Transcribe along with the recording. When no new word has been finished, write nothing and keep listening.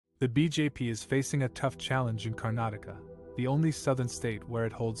The BJP is facing a tough challenge in Karnataka, the only southern state where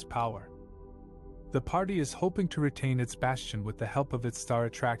it holds power. The party is hoping to retain its bastion with the help of its star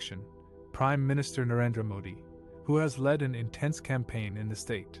attraction, Prime Minister Narendra Modi, who has led an intense campaign in the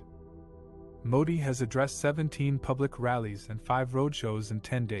state. Modi has addressed 17 public rallies and 5 roadshows in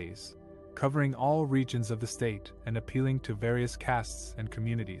 10 days, covering all regions of the state and appealing to various castes and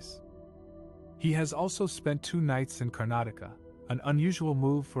communities. He has also spent 2 nights in Karnataka, an unusual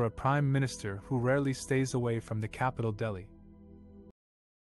move for a prime minister who rarely stays away from the capital Delhi.